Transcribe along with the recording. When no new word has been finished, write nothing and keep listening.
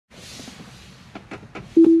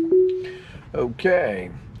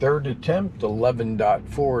Okay, third attempt,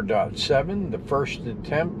 11.4.7. The first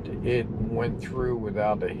attempt, it went through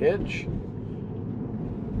without a hitch.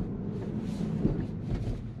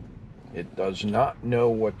 It does not know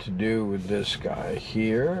what to do with this guy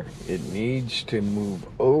here. It needs to move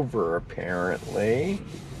over, apparently.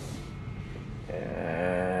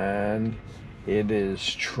 And it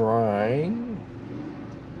is trying.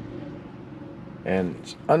 And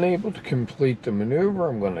it's unable to complete the maneuver.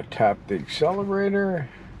 I'm going to tap the accelerator.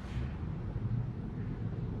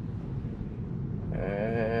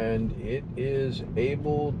 And it is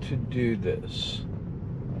able to do this.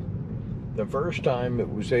 The first time it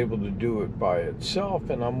was able to do it by itself,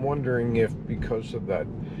 and I'm wondering if because of that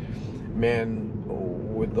man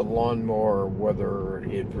with the lawnmower, whether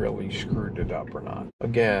it really screwed it up or not.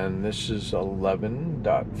 Again, this is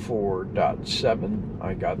 11.4.7.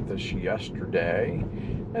 I got this yesterday,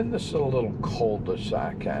 and this is a little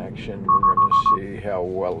cul-de-sac action. We're going to see how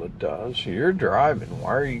well it does. You're driving.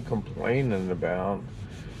 Why are you complaining about?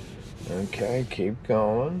 Okay, keep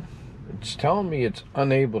going. It's telling me it's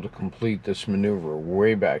unable to complete this maneuver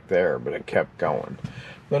way back there, but it kept going.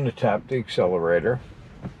 I'm going to tap the accelerator.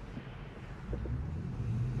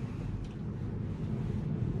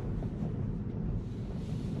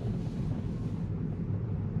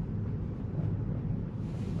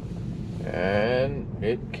 And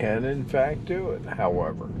it can in fact do it.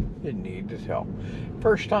 However, it needed help.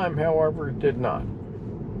 First time, however, it did not.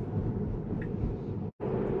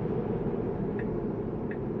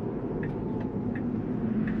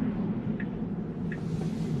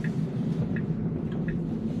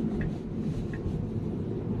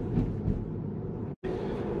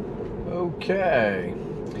 Okay,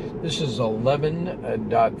 this is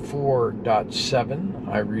 11.4.7.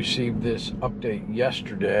 I received this update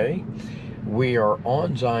yesterday. We are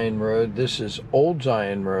on Zion Road. This is Old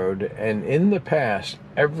Zion Road, and in the past,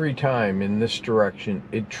 every time in this direction,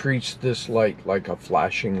 it treats this light like a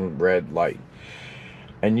flashing red light.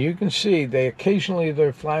 And you can see they occasionally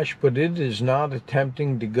flash, but it is not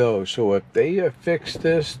attempting to go. So if they have fixed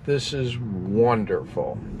this, this is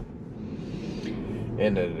wonderful.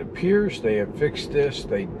 And it appears they have fixed this.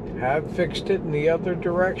 They have fixed it in the other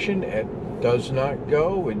direction. It does not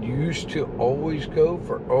go. It used to always go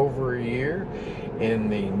for over a year in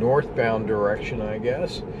the northbound direction, I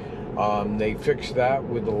guess. They fixed that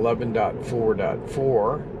with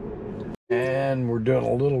 11.4.4. And we're doing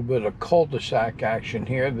a little bit of cul-de-sac action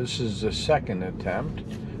here. This is the second attempt.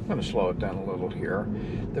 I'm going to slow it down a little here.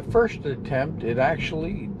 The first attempt, it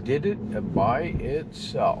actually did it by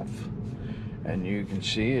itself. And you can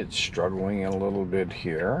see it's struggling a little bit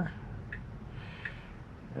here.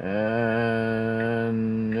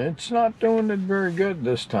 And it's not doing it very good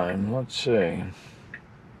this time. Let's see.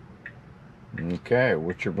 Okay,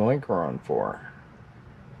 what's your blinker on for?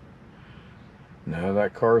 No,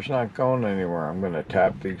 that car's not going anywhere. I'm going to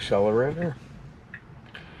tap the accelerator.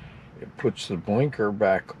 It puts the blinker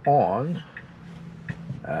back on.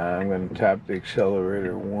 I'm going to tap the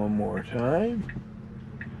accelerator one more time.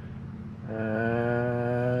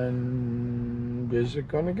 And is it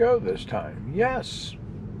going to go this time? Yes.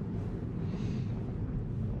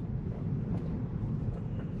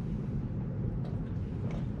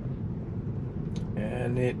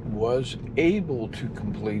 And it was able to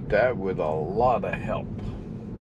complete that with a lot of help.